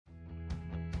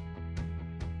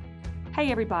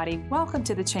Hey everybody, welcome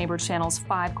to the Chamber Channel's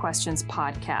 5 Questions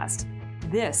podcast.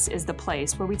 This is the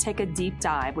place where we take a deep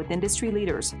dive with industry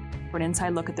leaders for an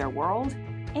inside look at their world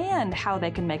and how they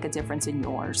can make a difference in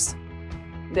yours.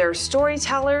 There are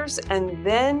storytellers, and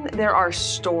then there are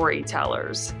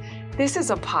storytellers. This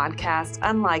is a podcast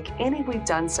unlike any we've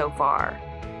done so far.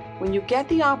 When you get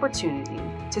the opportunity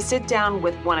to sit down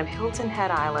with one of Hilton Head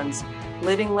Island's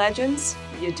living legends,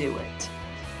 you do it.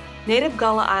 Native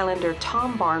Gullah Islander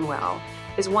Tom Barnwell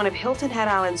is one of Hilton Head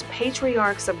Island's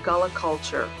patriarchs of Gullah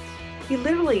culture. He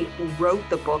literally wrote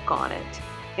the book on it,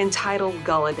 entitled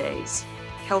Gullah Days,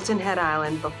 Hilton Head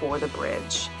Island Before the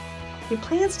Bridge. He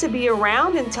plans to be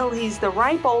around until he's the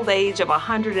ripe old age of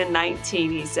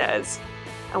 119, he says.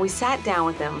 And we sat down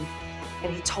with him,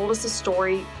 and he told us a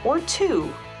story or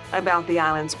two about the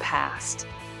island's past.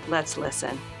 Let's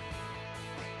listen.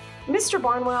 Mr.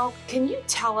 Barnwell, can you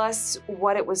tell us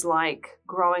what it was like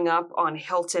growing up on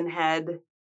Hilton Head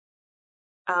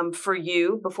for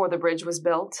you before the bridge was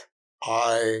built?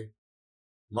 I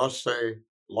must say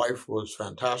life was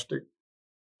fantastic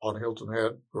on Hilton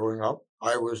Head growing up.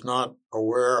 I was not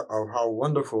aware of how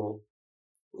wonderful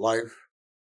life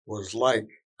was like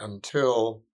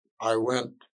until I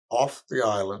went off the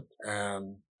island,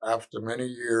 and after many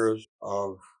years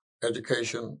of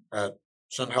education at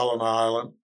St. Helena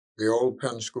Island, the old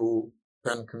Penn School,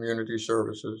 Penn Community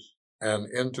Services, and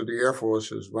into the Air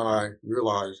Force is when I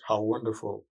realized how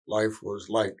wonderful life was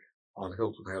like on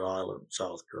Hilton Head Island,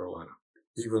 South Carolina.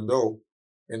 Even though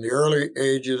in the early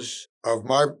ages of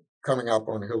my coming up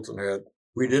on Hilton Head,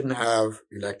 we didn't have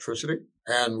electricity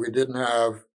and we didn't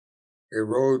have a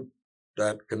road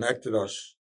that connected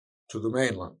us to the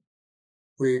mainland.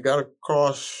 We got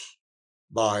across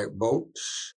by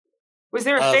boats. Was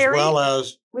there a ferry? As well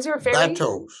as was there a ferry?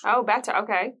 bateaus. Oh, bateau.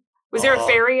 Okay. Was there a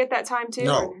ferry at that time too?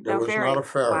 No, there was ferry? not a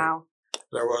ferry. Wow.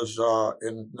 There was,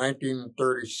 in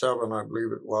 1937, I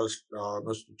believe it was,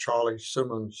 Mr. Charlie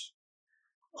Simmons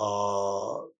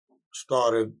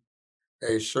started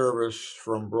a service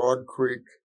from Broad Creek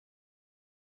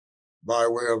by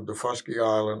way of Defusky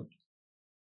Island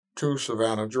to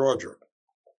Savannah, Georgia.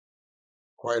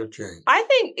 Quite a change. I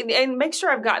think, and make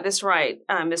sure I've got this right,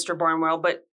 Mr. Barnwell,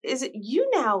 but is it you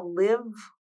now live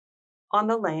on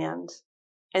the land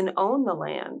and own the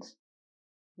land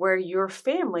where your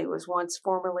family was once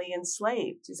formerly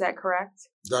enslaved? Is that correct?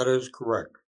 That is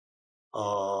correct.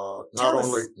 Not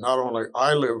only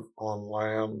I live on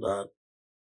land that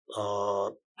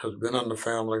has been in the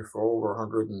family for over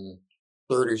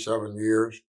 137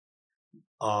 years.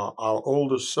 Our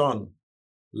oldest son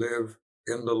lived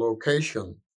in the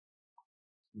location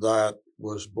that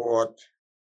was bought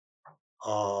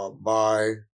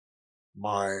by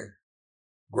my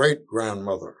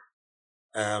great-grandmother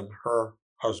and her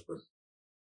husband.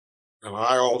 And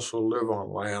I also live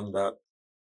on land that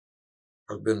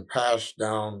has been passed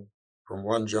down from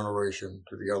one generation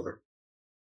to the other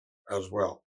as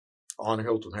well on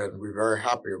Hilton Head, and we're very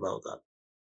happy about that.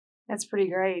 That's pretty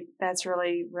great. That's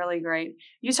really, really great.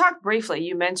 You talked briefly,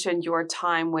 you mentioned your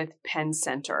time with Penn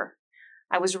Center.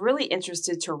 I was really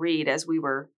interested to read as we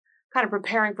were kind of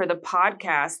preparing for the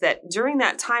podcast that during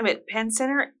that time at Penn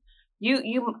Center,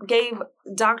 you gave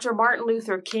Dr. Martin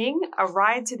Luther King a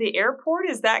ride to the airport.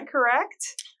 Is that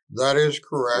correct? That is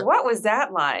correct. What was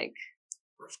that like?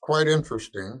 It was quite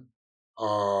interesting,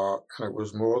 and it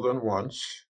was more than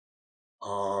once.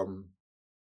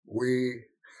 We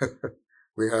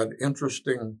we had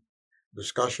interesting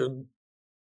discussion,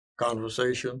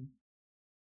 conversation,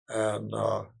 and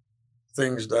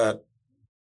things that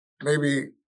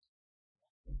maybe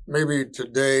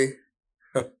today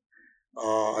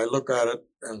I look at it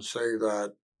and say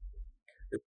that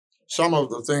some of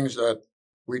the things that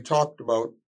we talked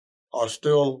about are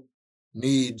still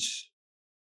needs,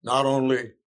 not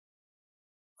only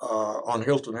on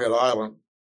Hilton Head Island,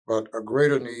 but a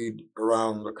greater need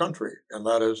around the country, and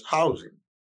that is housing.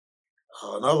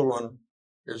 Another one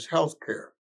is health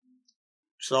care.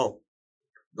 So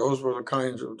those were the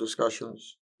kinds of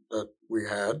discussions that we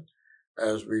had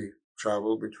as we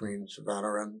traveled between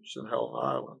Savannah and St. Helena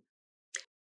Island.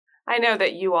 I know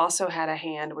that you also had a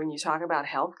hand when you talk about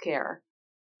health care.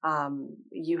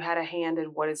 You had a hand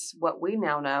in what we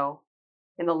now know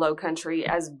in the Low Country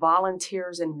as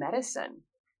volunteers in medicine.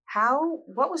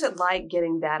 What was it like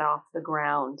getting that off the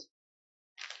ground?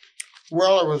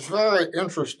 Well, it was very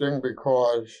interesting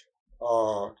because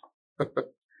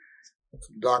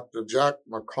Dr. Jack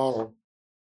McConnell,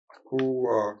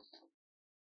 who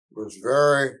was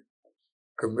very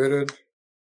committed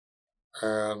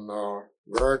and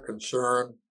very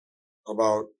concerned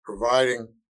about providing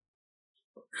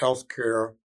health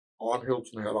care on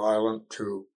Hilton Head Island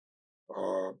to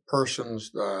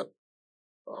persons that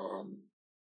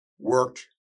worked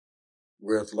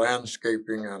with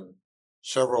landscaping and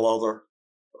several other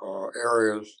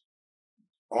areas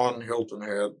on Hilton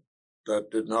Head that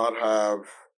did not have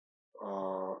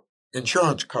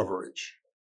insurance coverage.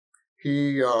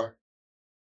 He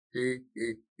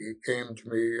came to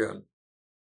me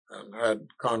and had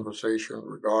conversation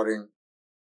regarding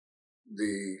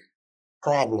the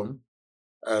problem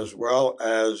as well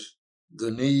as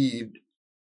the need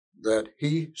that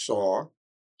he saw,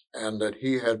 and that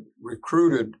he had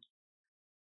recruited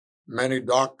many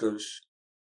doctors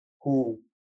who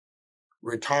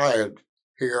retired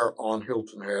here on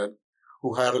Hilton Head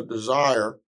who had a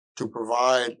desire to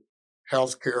provide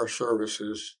healthcare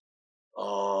services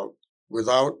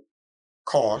without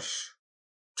cost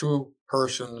to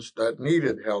persons that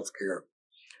needed healthcare.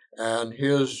 And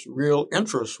his real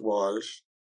interest was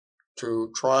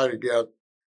to try to get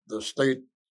the state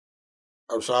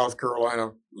of South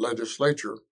Carolina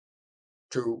legislature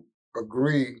to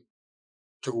agree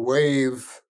to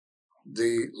waive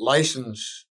the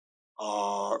license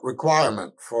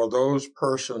requirement for those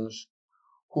persons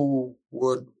who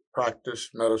would practice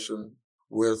medicine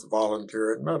with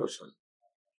voluntary medicine.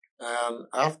 And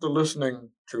after listening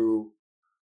to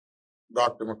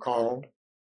Dr. McConnell,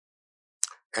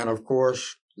 and of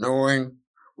course knowing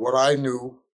what I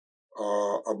knew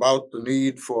about the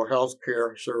need for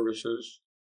healthcare services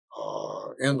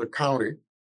in the county,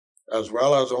 as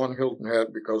well as on Hilton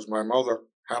Head, because my mother,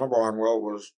 Hannah Barnwell,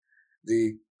 was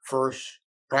the first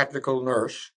practical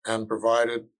nurse and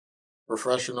provided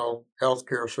professional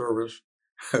healthcare service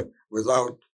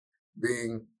without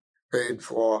being paid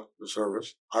for the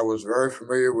service. I was very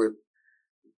familiar with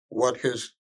what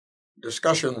his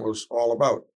discussion was all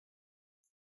about.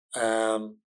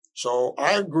 And so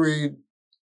I agreed,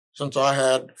 since I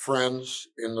had friends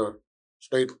in the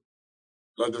state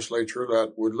legislature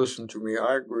that would listen to me,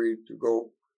 I agreed to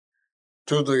go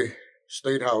to the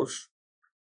State House,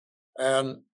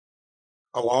 and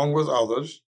along with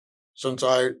others, since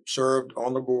I served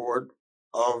on the board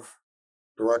of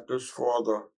directors for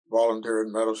the voluntary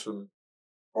medicine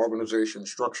organization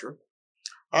structure,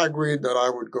 I agreed that I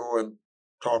would go and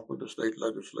talk with the state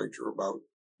legislature about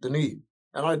the need.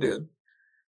 And I did.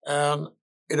 And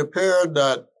it appeared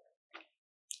that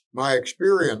my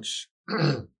experience,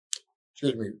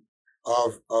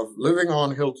 of living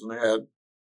on Hilton Head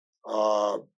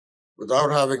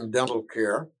without having dental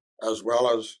care, as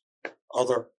well as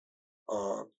other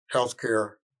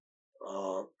healthcare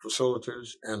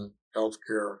facilities and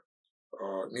healthcare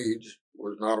needs,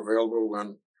 was not available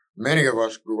when many of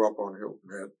us grew up on Hilton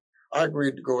Head. I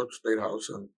agreed to go to the State House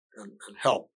and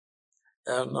help.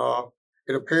 And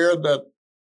it appeared that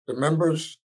the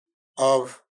members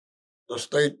of the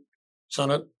State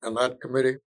Senate and that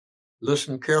committee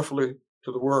listened carefully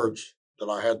to the words that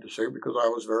I had to say, because I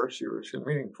was very serious and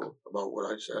meaningful about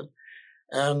what I said.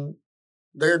 And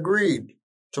they agreed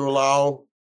to allow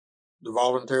the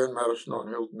voluntary medicine on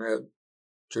Hilton Head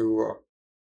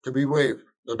to be waived,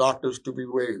 the doctors to be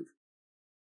waived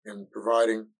in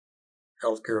providing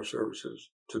healthcare services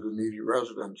to the needy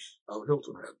residents of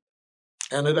Hilton Head.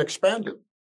 And it expanded.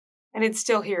 And it's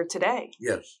still here today.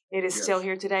 Yes. It is still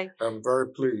here today. I'm very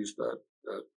pleased that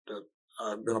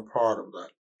I've been a part of that.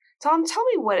 Tom, tell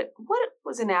me what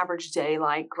was an average day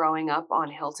like growing up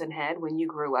on Hilton Head when you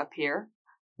grew up here?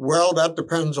 Well, that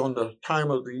depends on the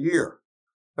time of the year.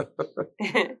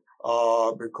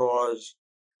 Because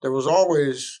there was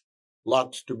always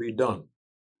lots to be done.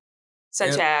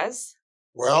 Such as?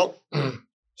 Well,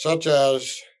 such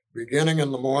as beginning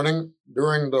in the morning,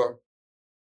 during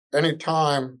any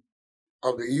time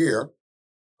of the year,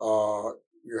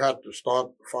 you had to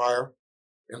start the fire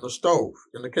in the stove,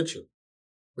 in the kitchen,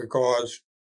 because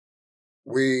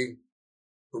we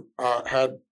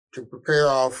had to prepare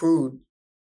our food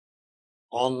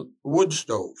on wood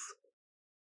stove.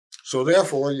 So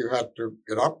therefore, you had to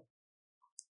get up,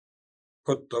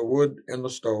 put the wood in the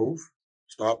stove,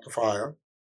 start the fire,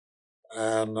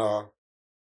 and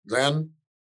then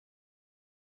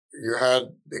you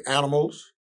had the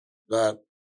animals that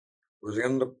was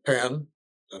in the pen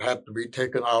that had to be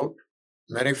taken out.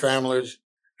 Many families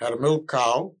had a milk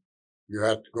cow. You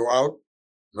had to go out,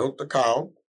 milk the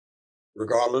cow,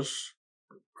 regardless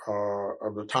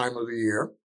of the time of the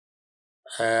year.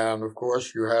 And of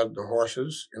course, you had the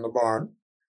horses in the barn,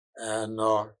 and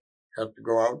had to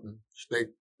go out and stake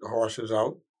the horses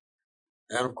out.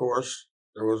 And of course,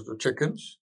 there was the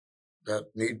chickens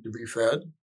that need to be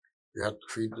fed. You had to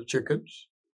feed the chickens.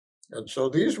 And so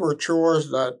these were chores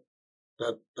that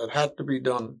had to be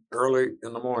done early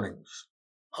in the mornings.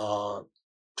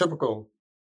 typical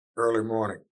early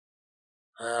morning.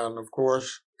 And of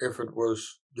course, if it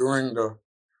was during the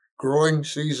growing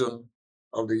season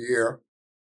of the year,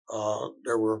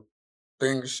 there were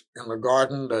things in the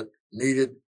garden that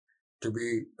needed to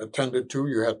be attended to.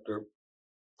 You had to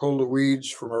pull the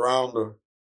weeds from around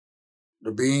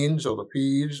the beans or the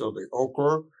peas or the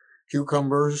okra,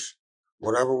 cucumbers,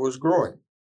 whatever was growing.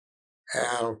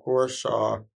 And of course,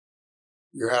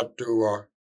 you had to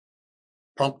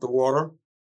pump the water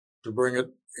to bring it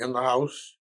in the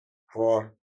house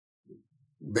for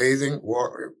bathing,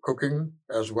 cooking,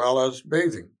 as well as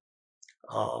bathing.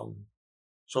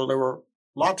 So there were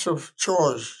lots of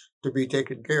chores to be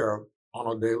taken care of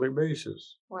on a daily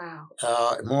basis. Wow.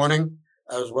 Morning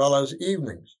as well as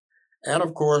evenings. And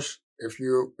of course, if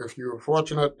you were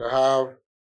fortunate to have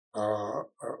an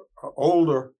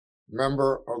older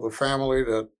member of the family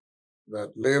that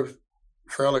lived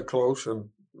fairly close, and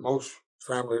most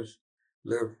families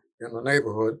live in the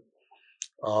neighborhood,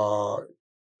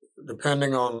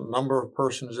 depending on the number of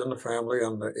persons in the family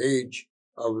and the age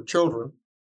of the children,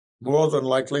 more than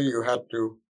likely you had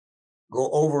to go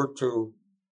over to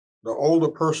the older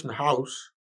person's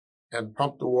house and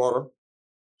pump the water,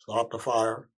 start the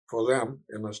fire for them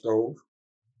in the stove,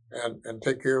 and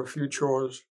take care of a few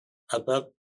chores at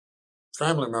that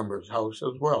family member's house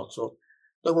as well. So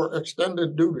there were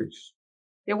extended duties.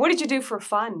 Yeah, what did you do for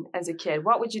fun as a kid?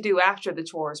 What would you do after the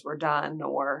chores were done?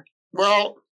 Or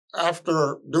well,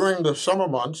 during the summer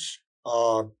months,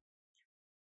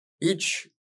 each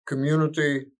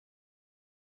community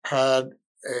had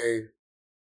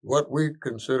what we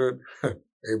considered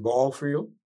a ball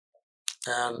field,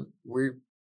 and we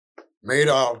made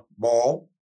our ball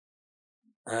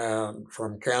and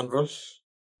from canvas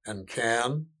and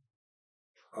can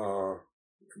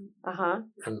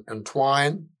and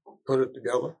twine, put it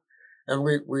together, and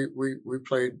we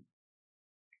played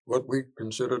what we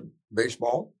considered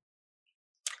baseball.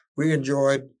 We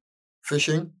enjoyed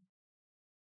fishing.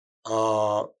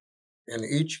 In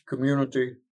each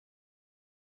community,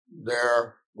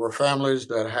 there were families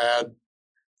that had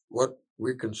what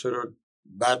we considered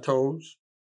bateaus,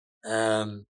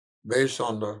 and based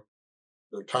on the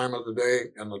time of the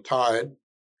day and the tide,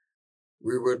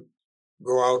 we would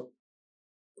go out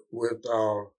with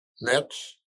our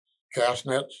nets, cast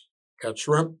nets, catch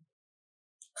shrimp,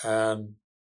 and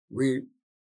we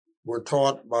were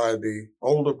taught by the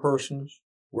older persons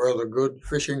where the good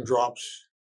fishing drops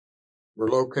were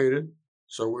located.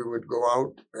 So we would go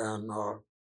out and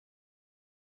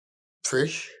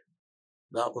fish.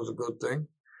 That was a good thing.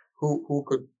 Who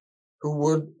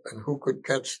could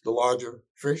catch the larger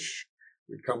fish?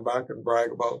 We'd come back and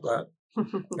brag about that.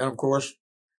 And of course,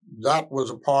 that was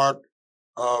a part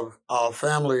of our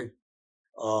family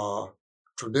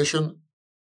tradition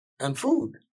and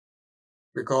food,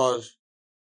 because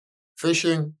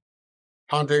fishing,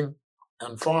 hunting,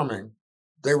 and farming,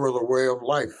 they were the way of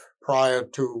life prior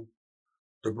to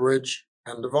the bridge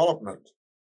and development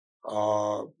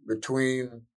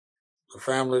between the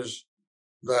families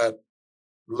that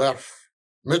left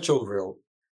Mitchellville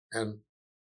and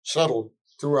settled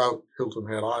throughout Hilton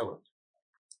Head Island.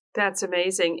 That's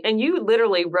amazing. And you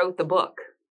literally wrote the book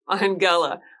on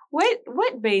Gullah.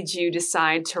 What made you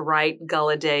decide to write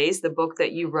Gullah Days, the book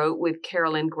that you wrote with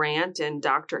Carolyn Grant and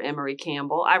Dr. Emory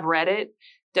Campbell? I've read it.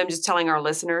 I'm just telling our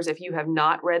listeners, if you have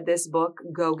not read this book,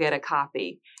 go get a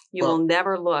copy. You will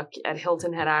never look at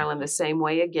Hilton Head Island the same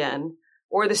way again,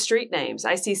 or the street names.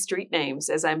 I see street names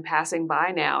as I'm passing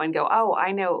by now and go, oh,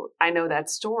 I know that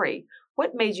story.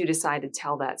 What made you decide to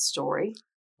tell that story?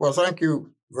 Well, thank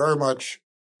you very much,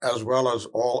 as well as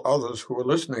all others who are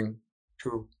listening,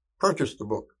 to purchase the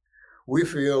book. We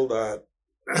feel that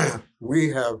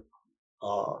we have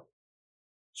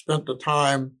spent the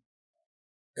time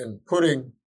in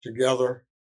putting together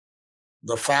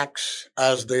the facts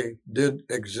as they did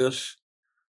exist,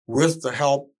 with the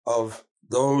help of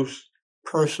those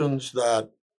persons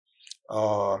that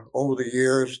over the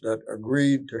years that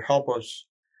agreed to help us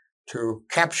to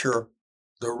capture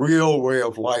the real way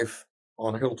of life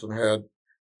on Hilton Head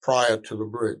prior to the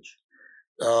bridge.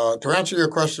 To answer your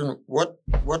question, what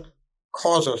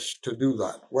caused us to do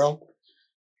that? Well,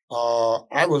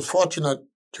 I was fortunate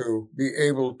to be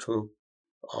able to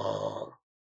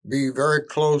be very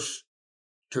close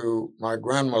to my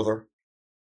grandmother,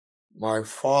 my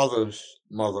father's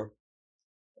mother,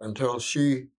 until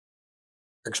she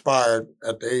expired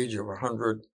at the age of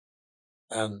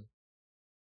 107.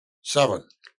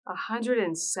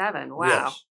 107, wow.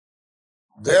 Yes.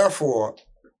 Therefore,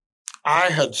 I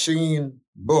had seen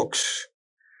books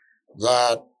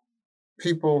that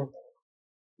people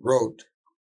wrote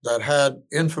that had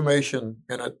information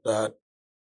in it that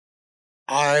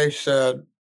I said,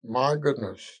 my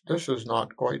goodness, this is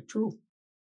not quite true.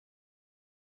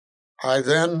 I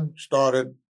then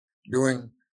started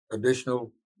doing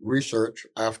additional research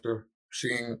after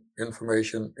seeing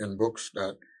information in books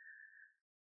that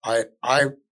I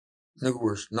knew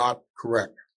was not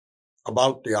correct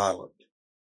about the island.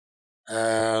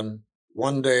 And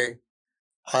one day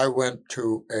I went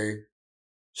to a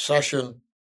session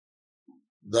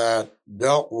that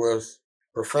dealt with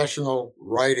professional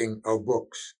writing of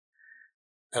books.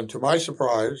 And to my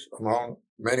surprise, among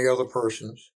many other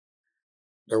persons,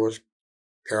 there was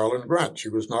Carolyn Grant. She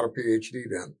was not a PhD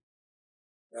then.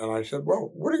 And I said,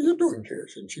 well, what are you doing here?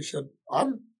 And she said,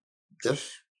 I'm just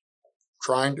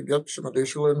trying to get some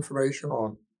additional information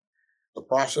on the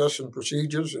process and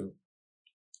procedures and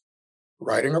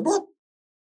writing a book.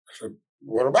 I said,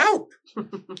 what about?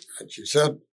 And she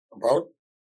said, about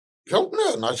Hilton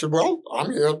Head. And I said, well,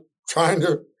 I'm here trying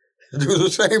to do the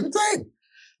same thing.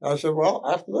 I said, well,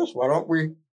 after this, why don't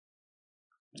we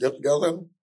get together and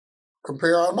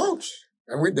compare our notes?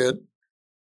 And we did.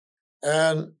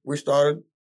 And we started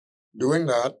doing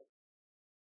that.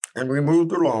 And we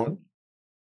moved along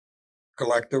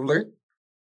collectively.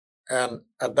 And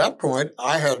at that point,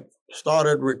 I had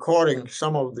started recording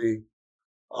some of the,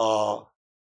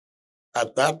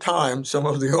 at that time, some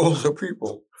of the older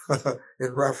people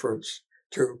in reference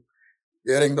to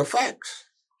getting the facts.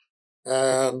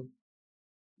 And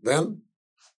then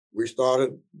we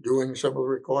started doing some of the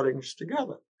recordings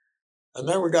together. And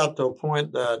then we got to a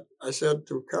point that I said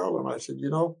to Carolyn, I said, you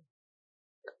know,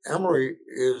 Emory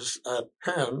is at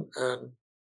Penn, and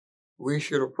we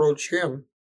should approach him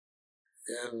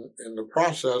in the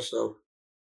process of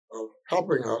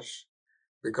helping us,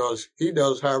 because he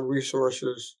does have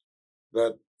resources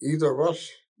that either of us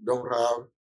don't have,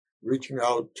 reaching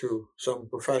out to some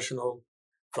professional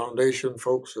foundation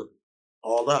folks and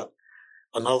all that.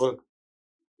 Another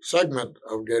segment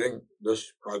of getting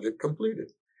this project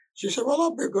completed. She said, well,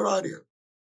 that'd be a good idea.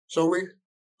 So we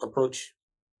approached,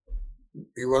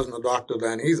 he wasn't a doctor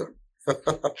then either.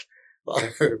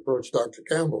 I approached Dr.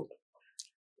 Campbell,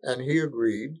 and he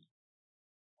agreed.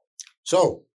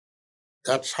 So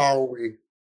that's how we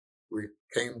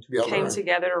came together. Came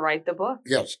together to write the book.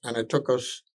 Yes, and it took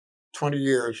us 20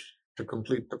 years to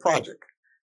complete the project.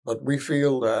 But we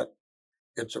feel that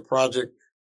it's a project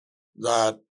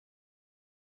that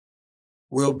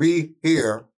will be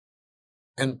here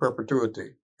in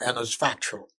perpetuity and is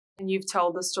factual. And you've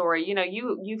told the story. You know,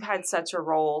 you've had such a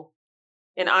role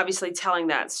in obviously telling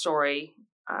that story,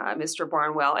 Mr.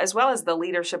 Barnwell, as well as the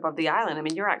leadership of the island. I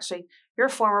mean, you're a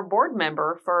former board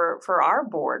member for our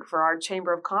board, for our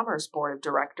Chamber of Commerce Board of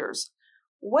Directors.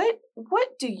 What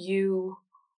do you've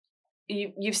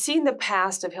seen the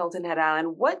past of Hilton Head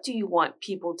Island. What do you want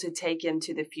people to take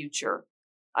into the future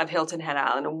of Hilton Head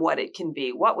Island and what it can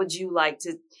be? What would you like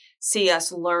to see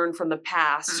us learn from the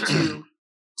past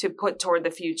to put toward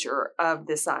the future of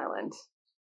this island?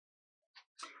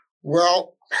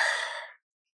 Well,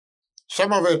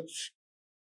 some of it's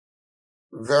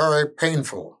very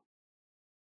painful,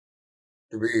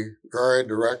 to be very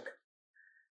direct.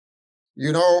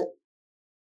 You know,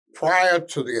 prior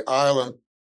to the island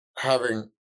having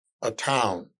a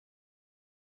town,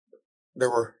 there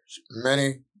were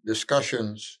many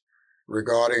discussions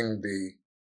regarding the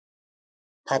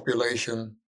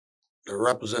population, the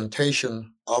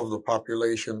representation of the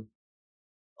population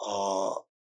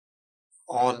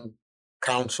on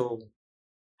council,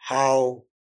 how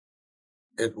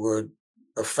it would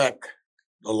affect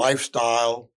the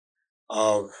lifestyle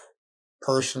of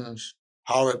persons,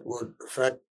 how it would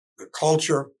affect the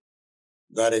culture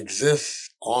that exists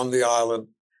on the island,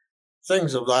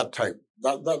 things of that type.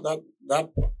 That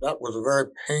was a very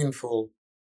painful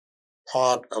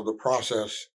part of the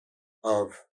process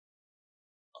of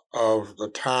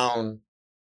the town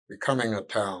becoming a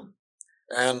town.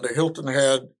 And the Hilton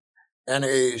Head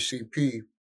NAACP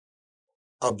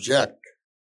object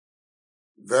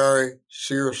very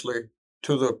seriously,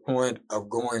 to the point of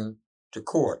going to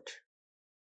court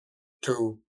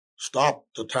to stop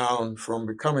the town from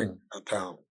becoming a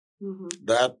town. Mm-hmm.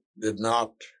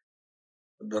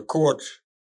 The court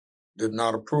did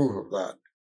not approve of that.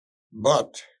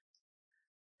 But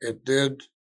it did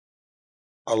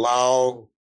allow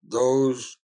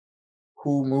those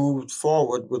who moved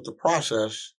forward with the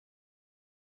process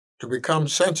to become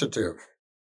sensitive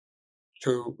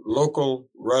to local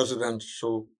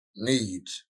residential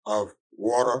needs of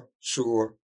water,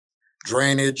 sewer,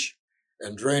 drainage.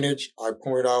 And drainage, I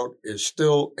point out, is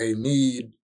still a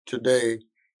need today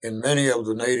in many of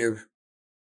the native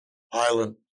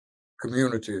island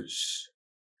communities.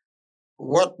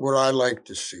 What would I like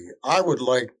to see? I would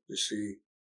like to see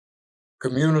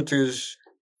communities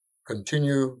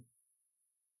continue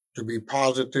to be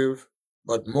positive,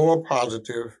 but more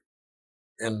positive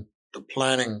in the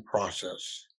planning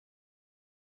process,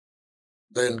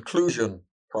 the inclusion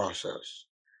process,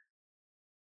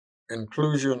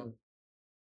 inclusion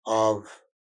of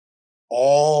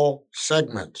all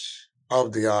segments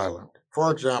of the island.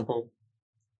 For example,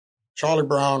 Charlie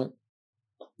Brown,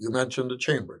 you mentioned the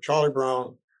chamber. Charlie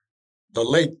Brown, the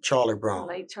late Charlie Brown.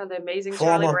 The amazing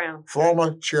Charlie Brown.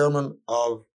 Former chairman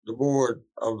of the board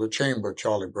of the chamber,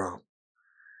 Charlie Brown.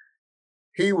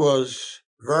 He was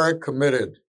very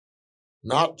committed,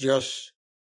 not just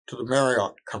to the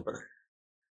Marriott Company,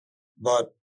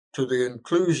 but to the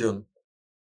inclusion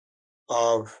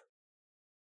of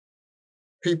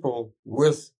people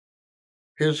with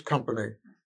his company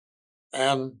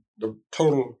and the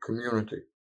total community.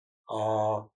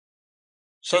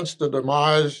 Since the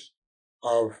demise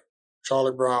of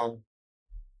Charlie Brown,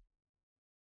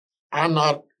 I'm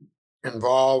not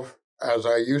involved as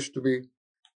I used to be,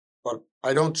 but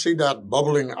I don't see that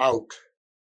bubbling out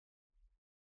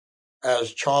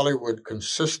as Charlie would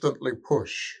consistently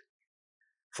push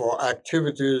for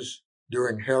activities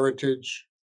during Heritage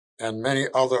and many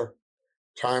other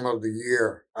time of the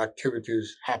year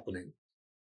activities happening,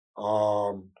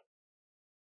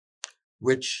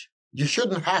 which you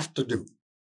shouldn't have to do,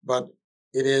 but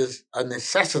it is a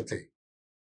necessity,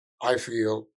 I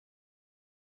feel,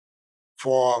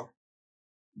 for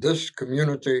this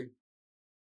community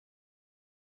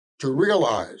to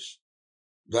realize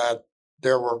that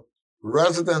there were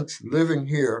residents living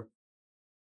here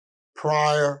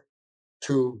prior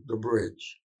to the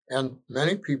bridge. And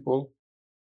many people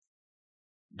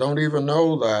don't even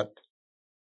know that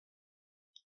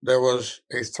there was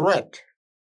a threat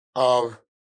of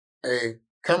a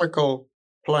chemical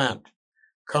plant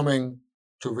coming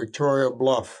to Victoria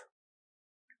Bluff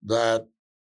that,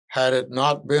 had it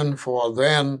not been for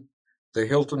then the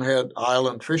Hilton Head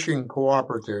Island Fishing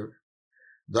Cooperative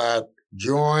that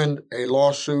joined a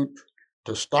lawsuit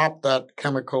to stop that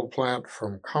chemical plant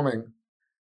from coming,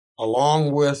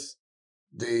 along with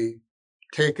the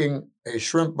taking a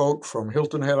shrimp boat from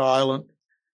Hilton Head Island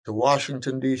to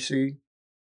Washington, D.C.,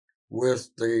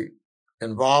 with the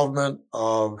involvement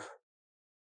of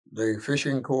the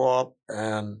fishing co-op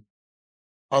and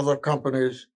other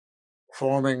companies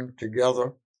forming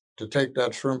together to take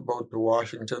that shrimp boat to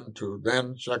Washington to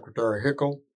then Secretary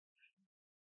Hickel,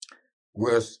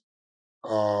 with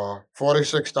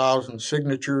 46,000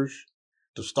 signatures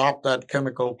to stop that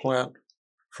chemical plant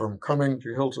from coming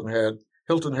to Hilton Head.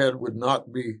 Hilton Head would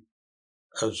not be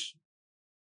as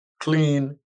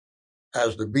clean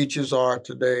as the beaches are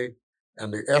today,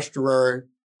 and the estuary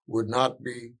would not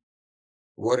be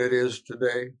what it is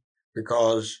today,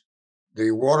 because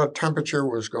the water temperature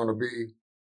was going to be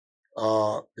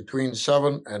between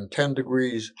 7 and 10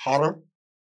 degrees hotter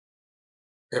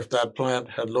if that plant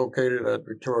had located at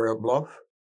Victoria Bluff,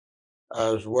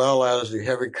 as well as the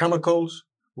heavy chemicals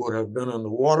would have been in the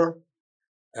water,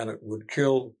 and it would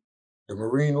kill the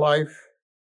marine life.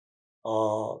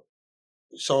 So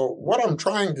what I'm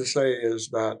trying to say is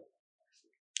that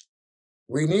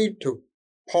we need to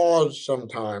pause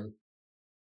sometime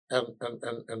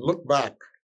and look back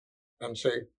and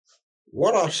say,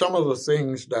 what are some of the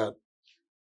things that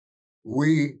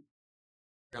we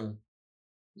can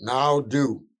now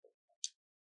do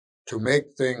to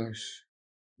make things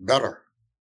better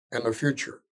in the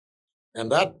future?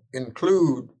 And that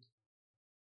include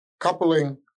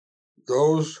coupling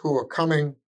those who are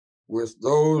coming with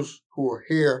those who are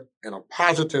here in a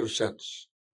positive sense,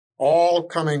 all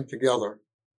coming together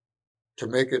to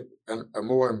make it a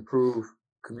more improved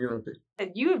community.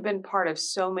 And you have been part of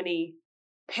so many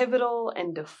pivotal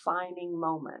and defining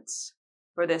moments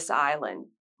for this island.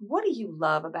 What do you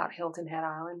love about Hilton Head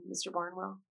Island, Mr.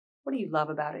 Barnwell? What do you love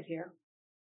about it here?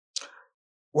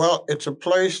 Well, it's a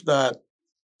place that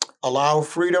allows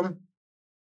freedom.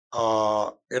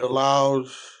 It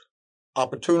allows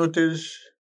opportunities.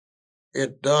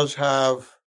 It does have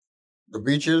the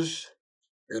beaches.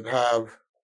 It have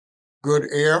good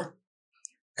air.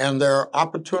 And there are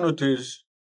opportunities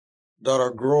that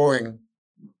are growing.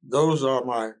 Those are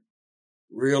my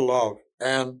real love.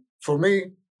 And for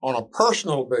me, on a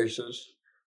personal basis,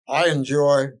 I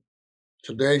enjoy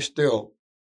today still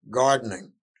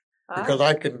gardening because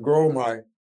I can grow my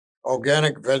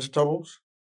organic vegetables,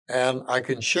 and I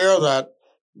can share that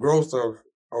growth of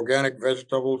organic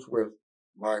vegetables with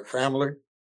my family,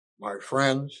 my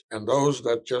friends, and those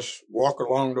that just walk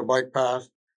along the bike path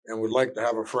and would like to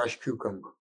have a fresh cucumber.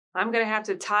 I'm going to have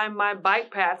to time my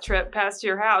bike path trip past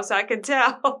your house, I can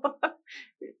tell.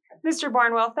 Mr.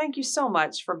 Barnwell, thank you so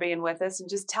much for being with us and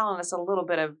just telling us a little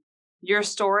bit of your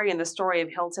story and the story of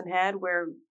Hilton Head. We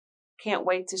can't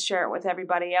wait to share it with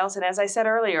everybody else. And as I said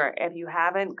earlier, if you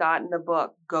haven't gotten the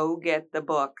book, go get the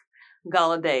book,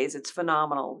 Gullah Days. It's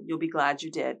phenomenal. You'll be glad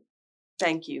you did.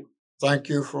 Thank you. Thank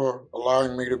you for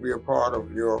allowing me to be a part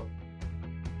of your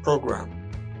program.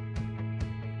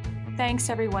 Thanks,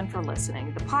 everyone, for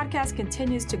listening. The podcast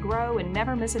continues to grow, and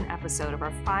never miss an episode of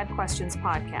our 5 Questions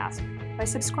podcast by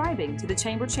subscribing to the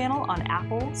Chamber channel on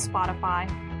Apple, Spotify,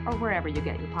 or wherever you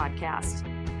get your podcasts.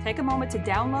 Take a moment to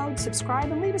download,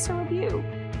 subscribe, and leave us a review.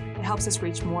 It helps us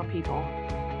reach more people.